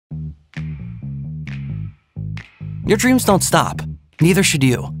Your dreams don't stop. Neither should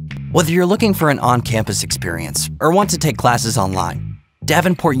you. Whether you're looking for an on-campus experience or want to take classes online,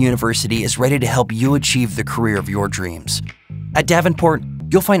 Davenport University is ready to help you achieve the career of your dreams. At Davenport,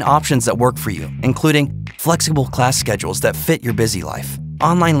 you'll find options that work for you, including flexible class schedules that fit your busy life,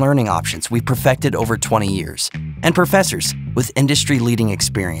 online learning options we've perfected over 20 years, and professors with industry-leading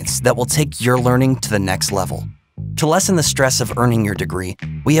experience that will take your learning to the next level. To lessen the stress of earning your degree,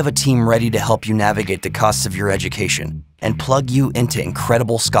 we have a team ready to help you navigate the costs of your education and plug you into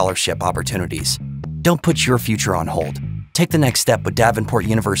incredible scholarship opportunities. Don't put your future on hold. Take the next step with Davenport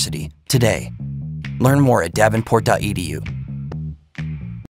University today. Learn more at davenport.edu.